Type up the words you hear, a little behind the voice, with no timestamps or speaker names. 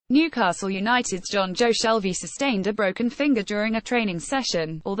Newcastle United's jonjo Shelvey sustained a broken finger during a training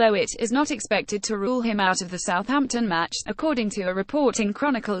session, although it is not expected to rule him out of the Southampton match, according to a report in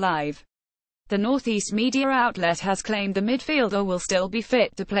Chronicle Live. The North East media outlet has claimed the midfielder will still be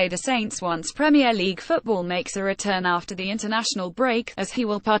fit to play the Saints once Premier League football makes a return after the international break, as he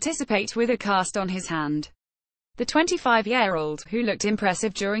will participate with a cast on his hand. The 25-year-old, who looked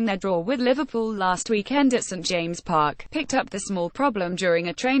impressive during their draw with Liverpool last weekend at St James Park, picked up the small problem during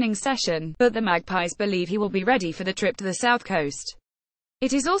a training session, but the Magpies believe he will be ready for the trip to the South Coast.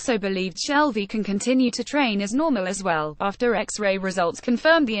 It is also believed Shelvey can continue to train as normal as well, after X-ray results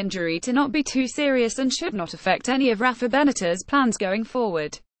confirmed the injury to not be too serious and should not affect any of Rafa Benitez's plans going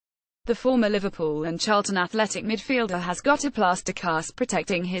forward. The former Liverpool and Charlton Athletic midfielder has got a plaster cast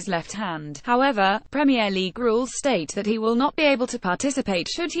protecting his left hand. However, Premier League rules state that he will not be able to participate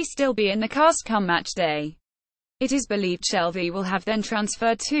should he still be in the cast come match day. It is believed Shelvey will have then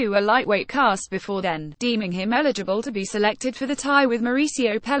transferred to a lightweight cast before then, deeming him eligible to be selected for the tie with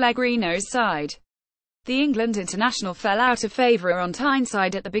Mauricio Pellegrino's side. The England international fell out of favour on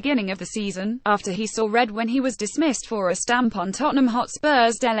Tyneside at the beginning of the season, after he saw red when he was dismissed for a stamp on Tottenham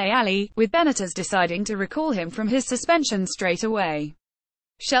Hotspur's Dele Alli, with Benitez deciding to recall him from his suspension straight away.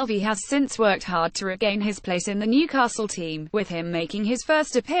 Shelvey has since worked hard to regain his place in the Newcastle team, with him making his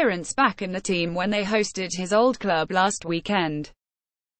first appearance back in the team when they hosted his old club last weekend.